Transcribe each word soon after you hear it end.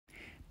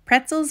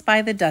Pretzels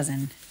by the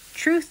Dozen.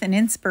 Truth and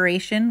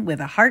inspiration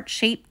with a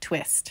heart-shaped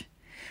twist.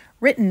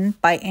 Written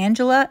by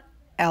Angela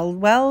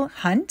Elwell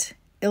Hunt.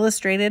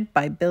 Illustrated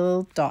by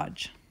Bill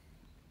Dodge.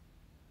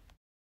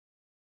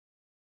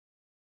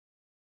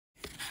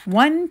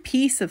 One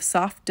piece of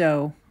soft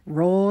dough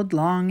rolled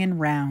long and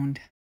round.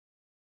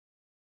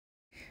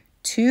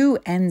 Two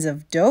ends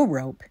of dough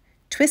rope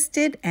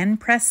twisted and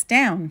pressed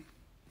down.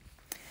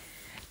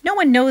 No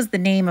one knows the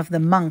name of the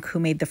monk who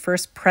made the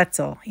first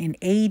pretzel in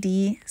AD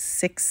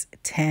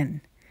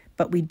 610,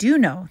 but we do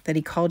know that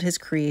he called his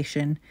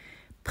creation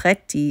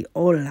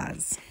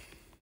Pretzels.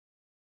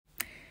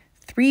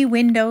 3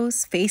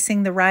 windows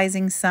facing the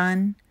rising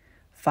sun,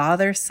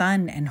 Father,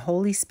 Son, and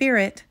Holy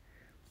Spirit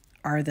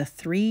are the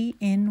 3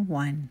 in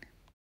 1.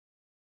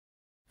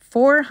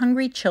 4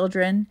 hungry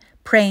children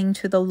praying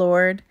to the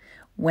Lord.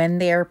 When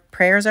their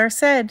prayers are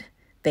said,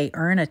 they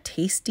earn a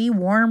tasty,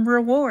 warm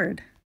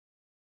reward.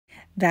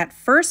 That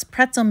first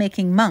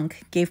pretzel-making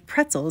monk gave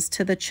pretzels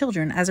to the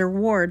children as a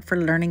reward for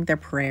learning their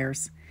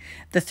prayers.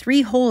 The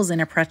 3 holes in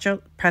a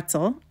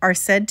pretzel are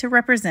said to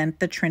represent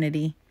the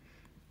Trinity,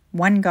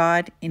 one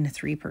God in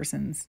 3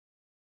 persons.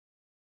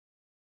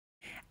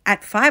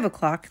 At 5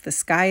 o'clock, the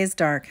sky is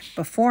dark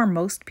before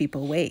most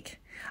people wake.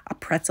 A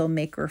pretzel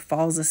maker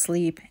falls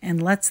asleep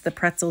and lets the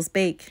pretzels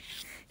bake.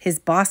 His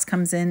boss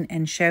comes in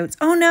and shouts,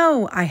 "Oh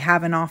no, I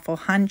have an awful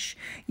hunch.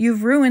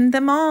 You've ruined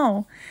them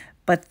all."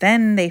 But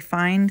then they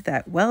find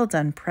that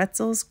well-done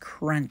pretzels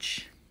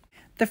crunch.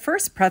 The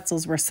first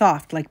pretzels were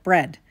soft like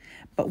bread,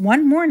 but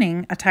one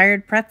morning a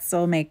tired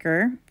pretzel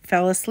maker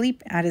fell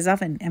asleep at his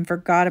oven and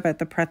forgot about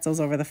the pretzels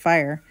over the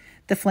fire.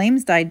 The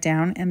flames died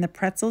down and the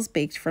pretzels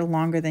baked for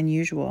longer than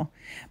usual.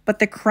 But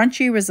the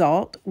crunchy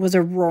result was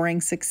a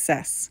roaring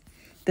success.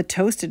 The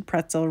toasted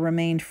pretzel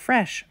remained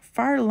fresh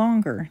far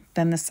longer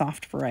than the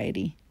soft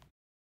variety.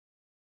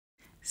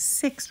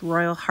 6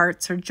 royal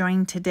hearts are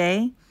joined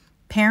today,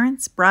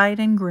 parents, bride,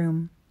 and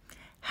groom,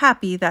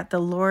 happy that the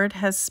Lord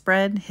has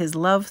spread his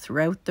love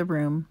throughout the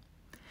room.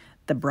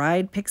 The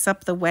bride picks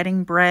up the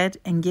wedding bread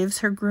and gives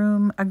her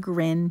groom a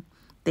grin.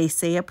 They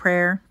say a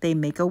prayer, they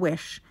make a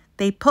wish,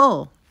 they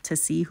pull to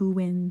see who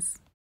wins.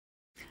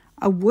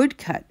 A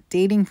woodcut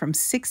dating from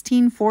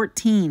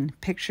 1614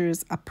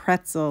 pictures a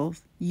pretzel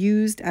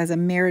used as a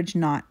marriage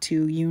knot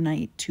to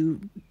unite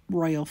 2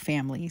 royal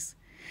families.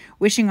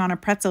 Wishing on a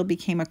pretzel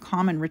became a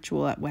common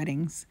ritual at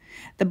weddings.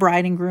 The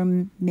bride and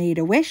groom made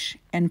a wish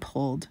and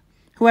pulled.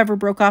 Whoever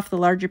broke off the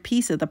larger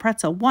piece of the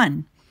pretzel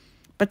won.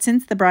 But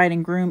since the bride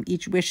and groom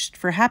each wished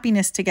for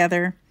happiness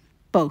together,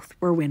 both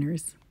were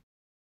winners.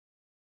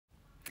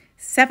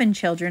 7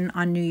 children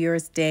on New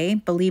Year's Day,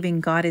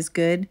 believing God is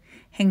good,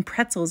 hang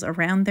pretzels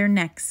around their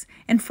necks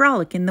and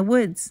frolic in the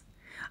woods.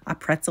 A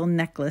pretzel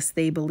necklace,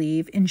 they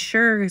believe,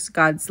 ensures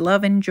God's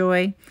love and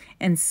joy,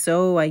 and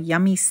so a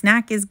yummy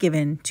snack is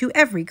given to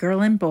every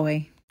girl and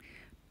boy.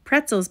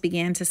 Pretzels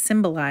began to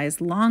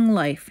symbolize long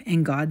life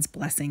and God's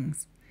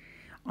blessings.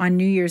 On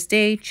New Year's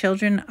Day,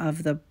 children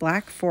of the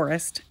Black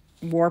Forest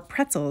wore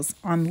pretzels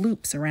on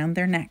loops around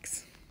their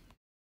necks.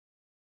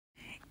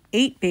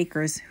 8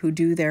 bakers who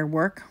do their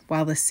work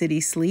while the city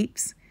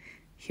sleeps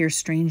hear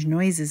strange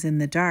noises in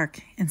the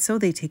dark, and so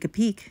they take a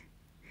peek.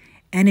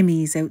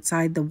 Enemies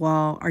outside the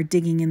wall are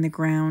digging in the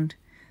ground.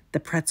 The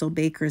pretzel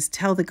bakers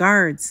tell the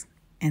guards,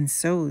 and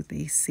so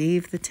they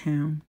save the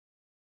town.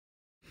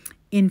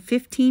 In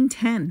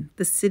 1510,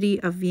 the city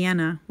of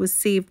Vienna was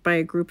saved by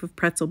a group of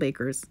pretzel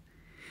bakers.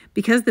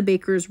 Because the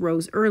bakers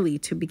rose early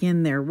to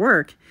begin their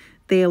work,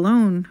 they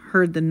alone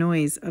heard the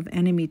noise of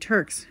enemy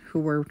Turks who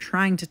were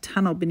trying to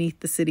tunnel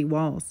beneath the city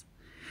walls.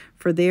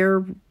 For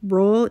their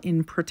role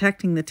in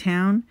protecting the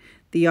town,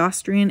 the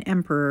Austrian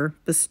emperor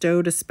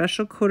bestowed a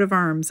special coat of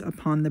arms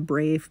upon the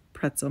brave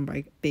pretzel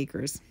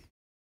bakers.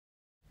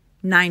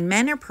 9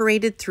 men are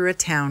paraded through a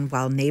town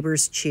while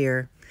neighbors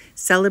cheer,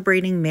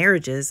 celebrating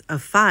marriages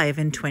of 5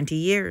 and 20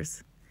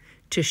 years.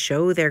 To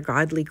show their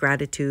godly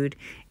gratitude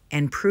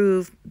and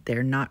prove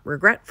they're not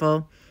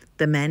regretful,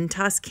 the men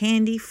toss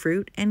candy,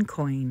 fruit, and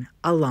coin,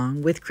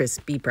 along with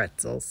crispy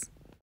pretzels.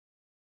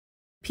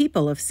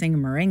 People of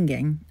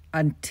Singmaringen,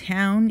 a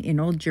town in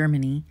old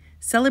Germany,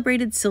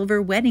 celebrated silver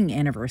wedding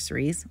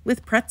anniversaries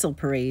with pretzel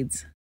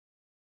parades.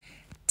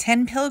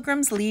 10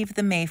 pilgrims leave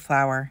the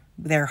Mayflower,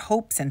 their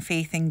hopes and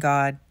faith in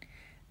God.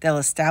 They'll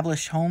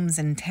establish homes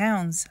and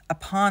towns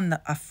upon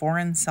a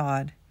foreign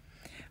sod.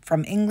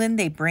 From England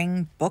they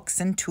bring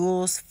books and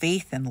tools,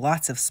 faith and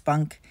lots of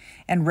spunk,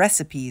 and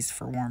recipes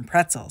for warm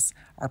pretzels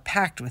are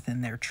packed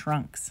within their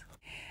trunks.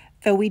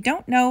 Though we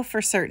don't know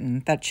for certain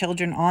that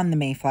children on the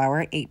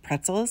Mayflower ate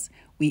pretzels,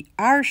 we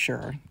are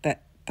sure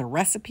that the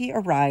recipe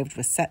arrived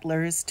with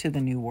settlers to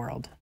the New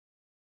World.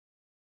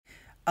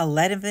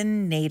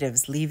 11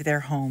 natives leave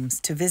their homes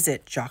to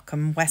visit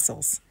Joachim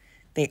Wessel's.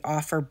 They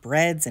offer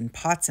breads and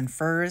pots and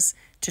furs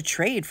to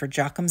trade for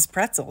Joachim's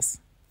pretzels.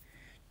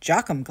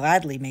 Joachim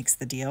gladly makes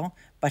the deal,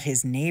 but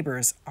his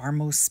neighbors are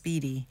most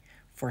speedy.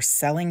 For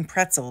selling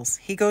pretzels,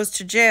 he goes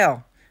to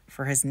jail,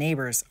 for his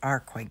neighbors are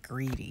quite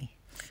greedy.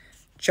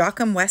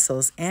 Joachim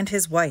Wessels and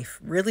his wife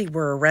really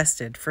were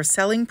arrested for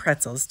selling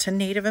pretzels to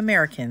Native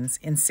Americans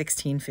in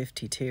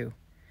 1652.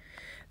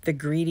 The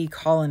greedy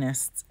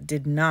colonists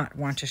did not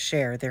want to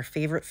share their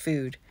favorite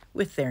food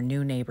with their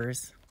new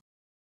neighbors.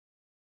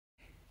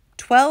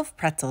 12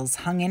 pretzels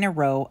hung in a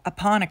row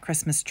upon a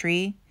Christmas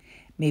tree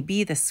may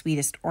be the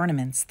sweetest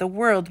ornaments the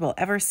world will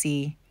ever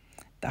see.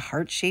 The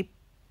heart-shaped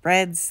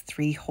breads,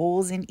 3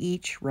 holes in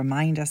each,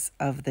 remind us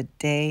of the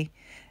day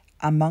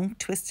a monk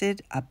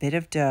twisted a bit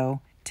of dough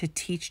to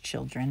teach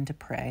children to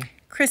pray.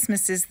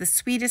 Christmas is the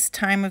sweetest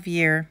time of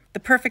year,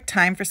 the perfect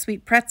time for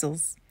sweet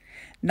pretzels.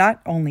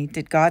 Not only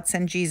did God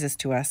send Jesus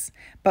to us,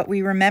 but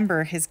we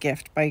remember his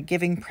gift by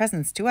giving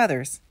presents to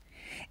others.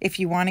 If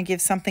you want to give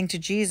something to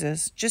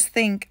Jesus, just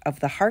think of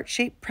the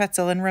heart-shaped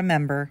pretzel and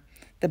remember,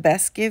 the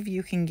best gift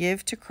you can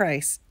give to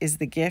Christ is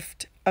the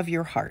gift of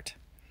your heart.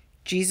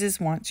 Jesus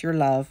wants your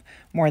love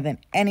more than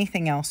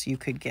anything else you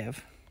could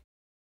give.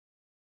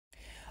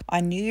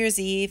 On New Year's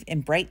Eve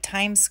in bright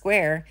Times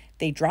Square,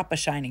 they drop a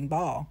shining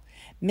ball.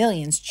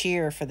 Millions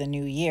cheer for the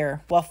new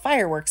year while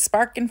fireworks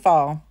spark and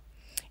fall.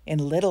 In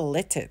Little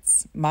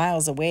Littitz,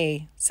 miles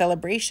away,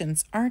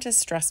 celebrations aren't as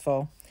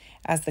stressful.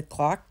 As the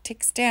clock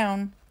ticks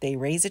down, they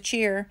raise a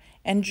cheer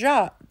and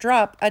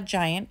drop a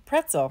giant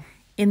pretzel.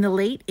 In the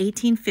late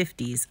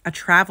 1850s, a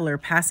traveler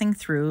passing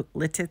through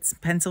Littitz,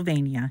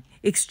 Pennsylvania,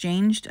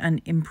 exchanged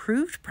an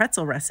improved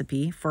pretzel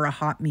recipe for a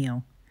hot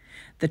meal.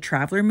 The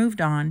traveler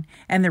moved on,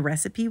 and the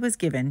recipe was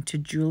given to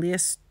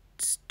Julius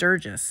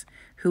Sturgis,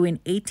 who in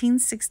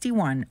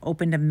 1861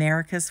 opened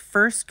America's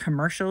first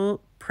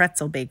commercial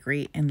pretzel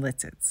bakery in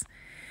Littitz.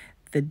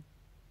 The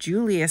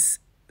Julius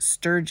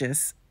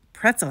Sturgis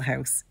Pretzel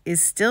House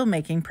is still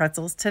making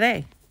pretzels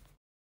today.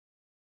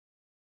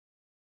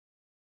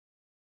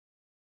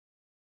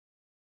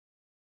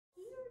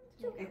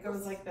 It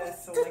goes like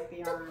this, so like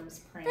the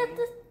arms praying.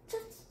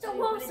 That's so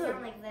awesome. Put it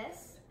down like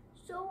this.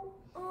 So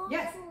awesome.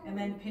 Yes, and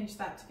then pinch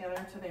that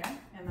together to there,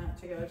 and that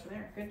together to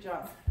there. Good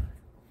job.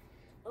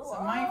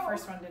 So my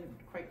first one didn't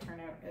quite turn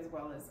out as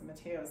well as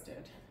Mateo's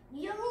did.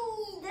 Yummy!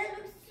 That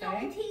looks so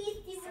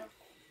tasty.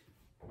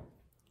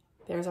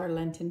 There's our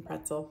Lenten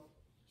pretzel.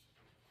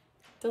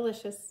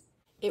 Delicious.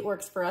 It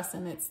works for us,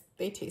 and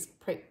they taste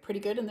pretty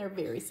good, and they're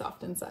very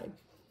soft inside.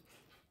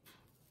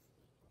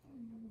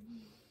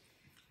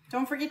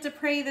 Don't forget to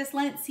pray this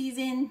Lent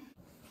season.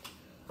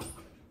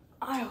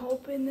 I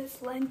hope in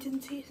this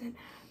Lenten season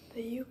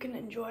that you can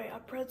enjoy a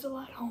pretzel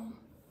at home.